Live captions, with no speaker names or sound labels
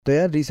तो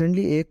यार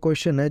रिसेंटली एक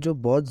क्वेश्चन है जो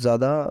बहुत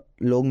ज़्यादा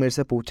लोग मेरे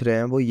से पूछ रहे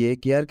हैं, वो ये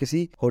कि यार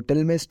किसी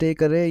होटल में स्टे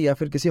करे या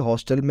फिर किसी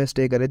हॉस्टल में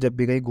स्टे करे जब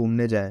भी कहीं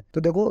घूमने जाए।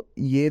 तो देखो,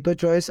 ये तो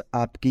चॉइस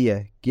आपकी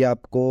है कि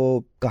आपको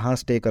कहाँ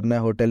स्टे करना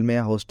है, होटल में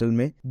या हॉस्टल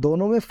में।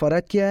 दोनों में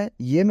फ़र्क क्या है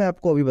ये मैं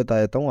आपको अभी बता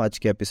देता हूँ आज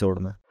के एपिसोड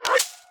में।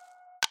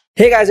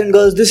 Hey guys and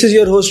girls, this is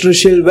your host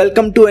Rushil.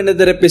 Welcome to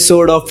another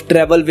episode of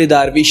Travel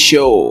with RV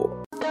Show.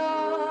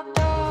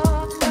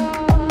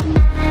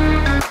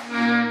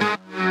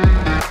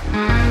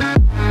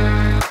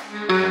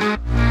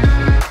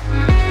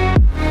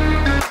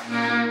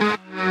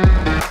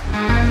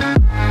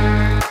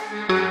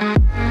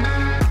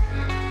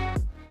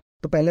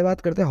 तो पहले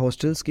बात करते हैं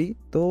हॉस्टल्स की।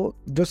 तो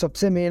जो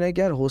सबसे मेन है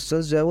कि यार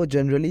हॉस्टल्स जो है वो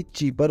जनरली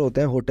चीपर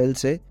होते हैं होटल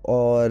से,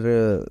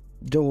 और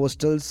जो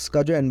हॉस्टल्स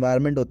का जो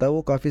एनवायरनमेंट होता है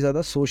वो काफ़ी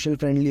ज़्यादा सोशल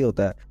फ्रेंडली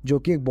होता है, जो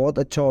कि एक बहुत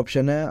अच्छा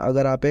ऑप्शन है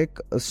अगर आप एक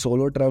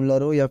सोलो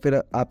ट्रैवलर हो या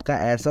फिर आपका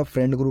ऐसा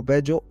फ्रेंड ग्रुप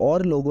है जो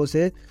और लोगों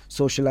से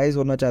सोशलाइज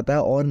होना चाहता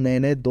है और नए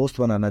नए दोस्त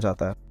बनाना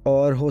चाहता है।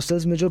 और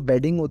हॉस्टल्स में जो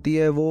बेडिंग होती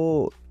है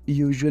वो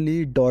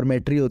यूजुअली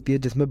डॉर्मेट्री होती है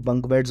जिसमें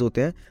बंक बेड्स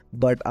होते हैं,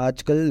 बट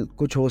आजकल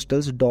कुछ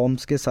हॉस्टल्स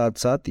डॉर्म्स के साथ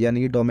साथ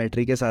यानी कि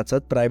डॉर्मेट्री के साथ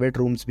साथ प्राइवेट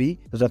रूम्स भी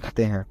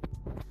रखते हैं।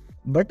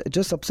 बट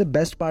जो सबसे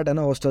बेस्ट पार्ट है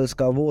ना हॉस्टल्स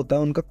का, वो होता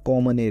है उनका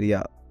कॉमन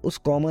एरिया। उस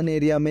कॉमन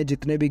एरिया में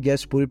जितने भी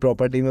गेस्ट पूरी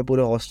प्रॉपर्टी में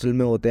पूरे हॉस्टल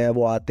में होते हैं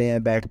वो आते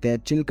हैं, बैठते हैं,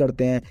 चिल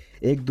करते हैं,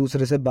 एक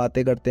दूसरे से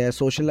बातें करते हैं,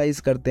 सोशलाइज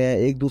करते हैं,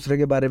 एक दूसरे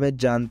के बारे में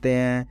जानते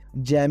हैं,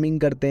 जैमिंग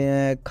करते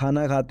हैं,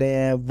 खाना खाते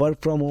हैं, वर्क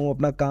फ्रॉम होम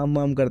अपना काम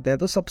वाम करते हैं।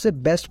 तो सबसे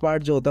बेस्ट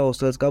पार्ट जो होता है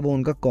हॉस्टल्स का वो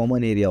उनका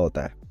कॉमन एरिया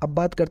होता है। अब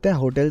बात करते हैं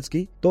होटल्स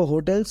की। तो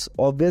होटल्स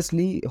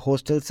ऑब्वियसली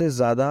हॉस्टल से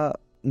ज़्यादा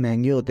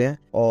महंगे होते हैं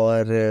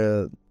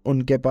और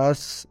उनके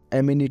पास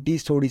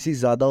एमिनिटीज़ थोड़ी सी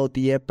ज़्यादा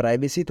होती है,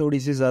 प्राइवेसी थोड़ी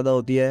सी ज़्यादा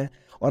होती है,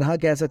 और हाँ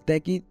कह सकते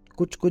हैं कि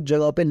कुछ कुछ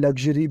जगह पे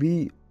लग्जरी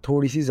भी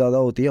थोड़ी सी ज़्यादा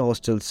होती है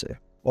हॉस्टल्स से।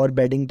 और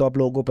बेडिंग तो आप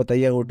लोगों को पता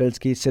ही है होटल्स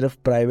की, सिर्फ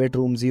प्राइवेट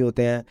रूम्स ही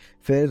होते हैं।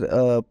 फिर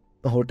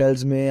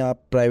होटल्स में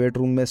आप प्राइवेट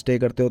रूम में स्टे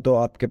करते हो तो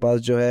आपके पास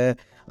जो है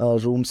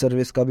रूम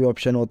सर्विस का भी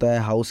ऑप्शन होता है,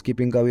 हाउस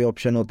कीपिंग का भी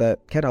ऑप्शन होता है।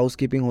 खैर हाउस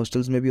कीपिंग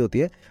हॉस्टल्स में भी होती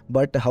है,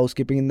 but house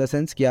keeping in the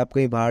sense कि आप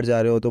कहीं बाहर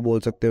जा रहे हो तो बोल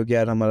सकते हो कि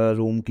यार हमारा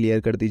रूम क्लियर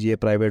कर दीजिए,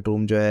 प्राइवेट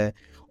रूम जो है।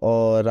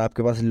 और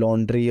आपके पास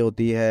लॉन्ड्री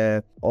होती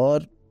है,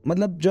 और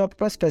मतलब जो आपके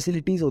पास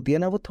फैसिलिटीज़ होती है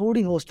ना वो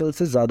थोड़ी हॉस्टल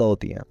से ज़्यादा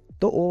होती हैं।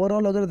 तो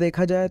ओवरऑल अगर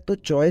देखा जाए तो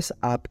चॉइस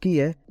आपकी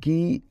है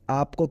कि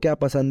आपको क्या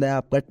पसंद है,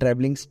 आपका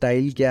ट्रैवलिंग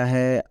स्टाइल क्या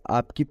है,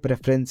 आपकी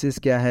प्रेफरेंसेस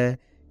क्या है।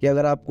 कि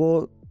अगर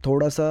आपको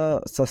थोड़ा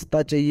सा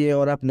सस्ता चाहिए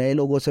और आप नए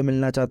लोगों से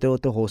मिलना चाहते हो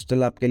तो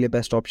हॉस्टल आपके लिए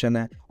बेस्ट ऑप्शन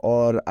है,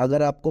 और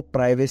अगर आपको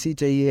प्राइवेसी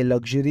चाहिए,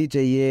 लग्जरी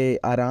चाहिए,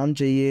 आराम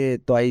चाहिए,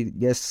 तो आई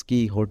गेस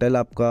कि होटल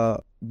आपका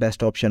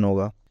बेस्ट ऑप्शन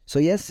होगा। So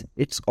yes,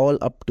 it's all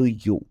up to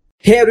you.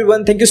 Hey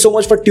everyone, thank you so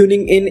much for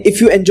tuning in. If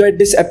you enjoyed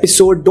this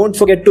episode, don't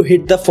forget to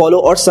hit the follow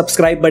or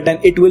subscribe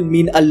button. It will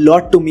mean a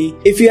lot to me.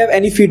 If you have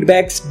any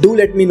feedbacks, do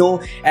let me know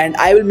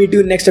and I will meet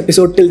you in next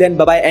episode. Till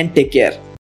then, bye bye and take care.